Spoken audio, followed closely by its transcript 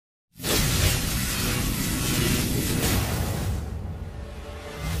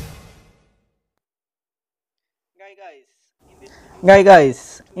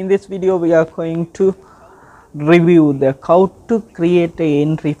Guys, in this video we are going to review the how to create a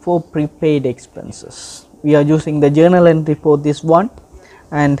entry for prepaid expenses. We are using the journal entry for this one,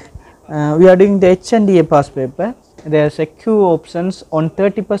 and we are doing the HNDA past paper. There are a few options. On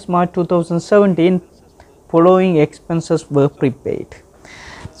 31st March 2017, following expenses were prepaid.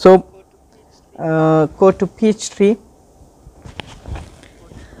 So go to Peachtree,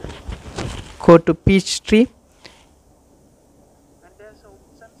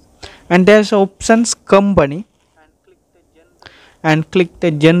 and there's options company, and click the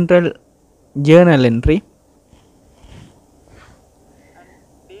general journal entry,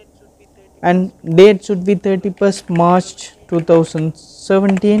 and date should be 31st March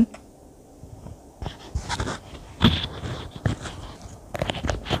 2017,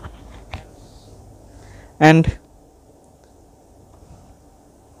 and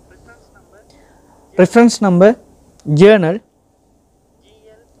reference number journal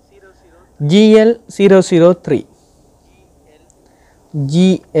GL003,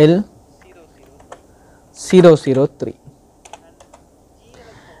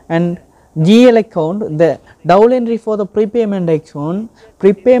 and GL account, the double entry for the prepayment account,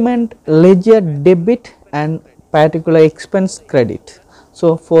 prepayment ledger debit and particular expense credit.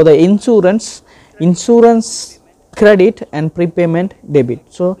 So for the insurance credit and prepayment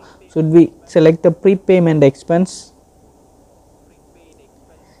debit. So should we select the prepayment expense,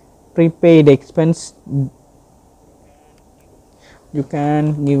 prepaid expense. You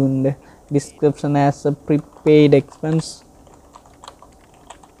can give in the description as a prepaid expense.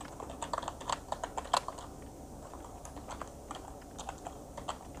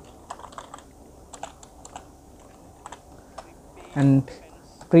 And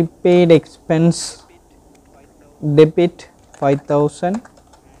prepaid expense debit 5,000,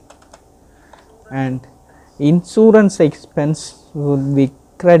 and insurance expense would be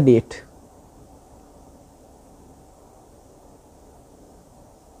credit.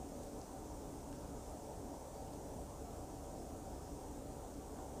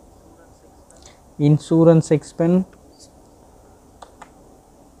 Insurance expense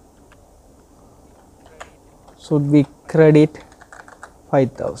should be credit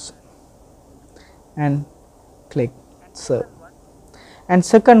 5,000, and click save. And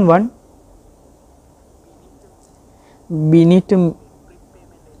second one, we need to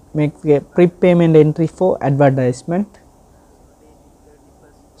make a prepayment entry for advertisement.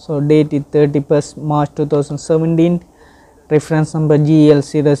 So date is 31st March 2017, reference number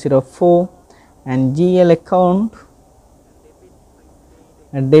GL004, and GL account,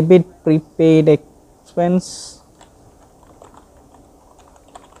 a debit prepaid expense,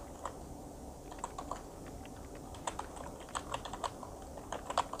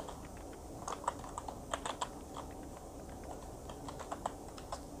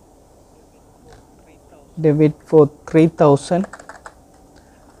 debit for 3,000,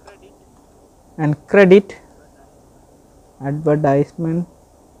 and credit advertisement,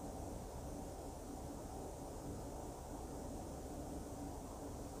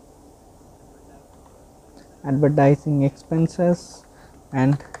 advertising expenses,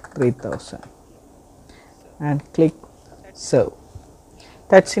 and 3,000, and click save.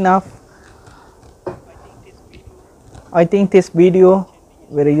 That's enough. I think this video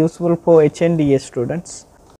very useful for HNDA students.